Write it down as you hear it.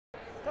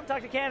Come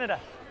talk to Canada.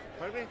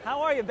 Pardon me? How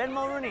are you? Ben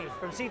Mulroney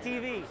from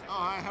CTV. Oh,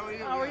 hi, how are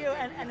you? How are you?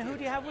 And who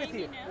do you have with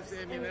you? This is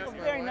Amy Ness, my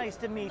Very wife. nice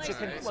to meet you.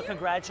 Nice. Well,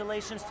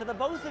 congratulations to the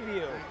both of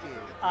you. Thank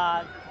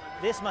you.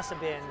 This must have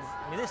been,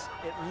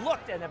 it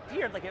looked and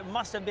appeared like it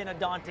must have been a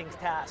daunting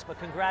task, but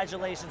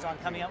congratulations on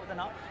coming out with an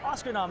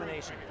Oscar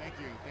nomination. Thank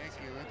you.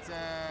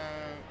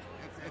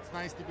 It's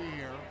nice to be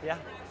here. Yeah.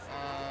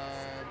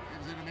 It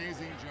was an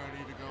amazing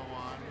journey to go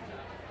on.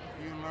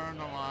 You learn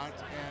a lot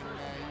and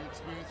you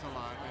experience a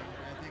lot, and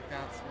I think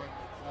that's what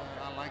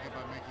I like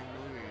about making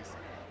movies.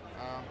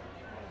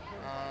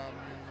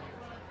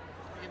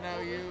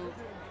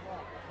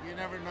 You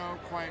never know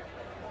quite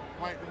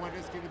what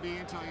it's going to be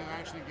until you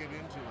actually get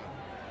into it.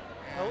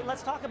 Well,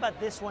 let's talk about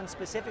this one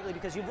specifically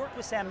because you've worked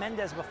with Sam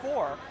Mendes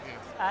before,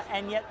 Yes.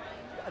 and yet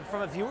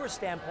from a viewer's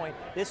standpoint,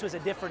 this was a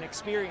different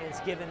experience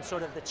given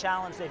sort of the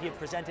challenge that he had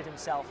presented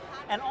himself,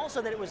 and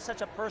also that it was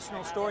such a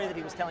personal story that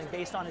he was telling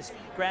based on his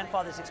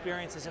grandfather's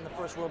experiences in the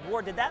First World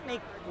War. Did that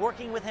make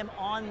working with him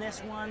on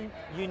this one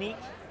unique?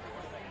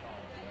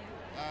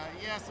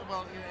 Yes,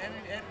 well,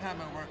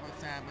 anytime I work with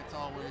Sam, it's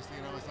always,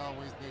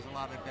 there's a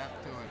lot of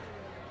depth to it.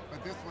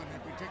 But this one in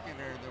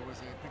particular, there was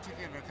a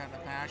particular kind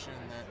of passion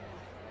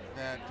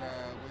that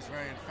was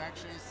very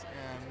infectious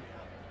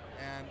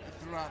and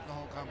throughout the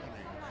whole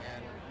company.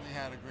 And we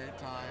had a great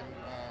time.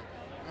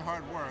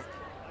 Hard work,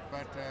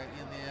 but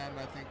in the end,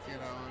 I think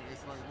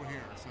it's like we're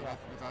here. So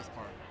that's the best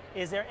part.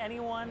 Is there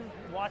anyone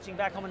watching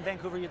back home in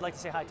Vancouver you'd like to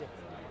say hi to?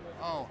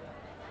 Oh,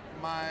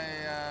 my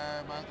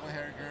Uncle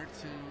Harry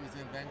Gertz, who is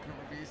in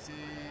Vancouver, BC,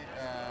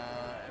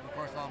 and of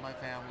course all my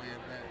family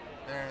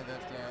there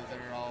that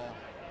are all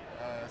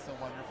so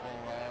wonderful.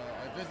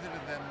 I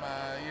visited them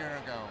a year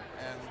ago,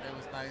 and it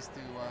was nice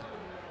to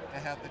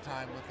have the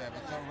time with them.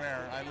 It's so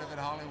rare. I live in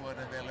Hollywood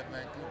and they live in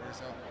Vancouver,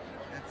 so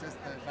it's just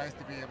nice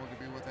to be able to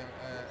be with them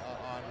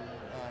on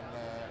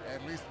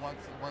at least once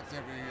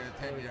every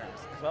 10 years.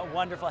 Well,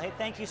 wonderful. Hey,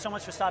 thank you so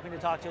much for stopping to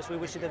talk to us. We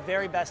wish you the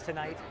very best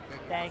tonight.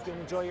 Thank you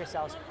and enjoy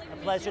yourselves. A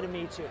pleasure to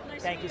meet you.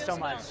 Thank you so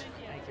much.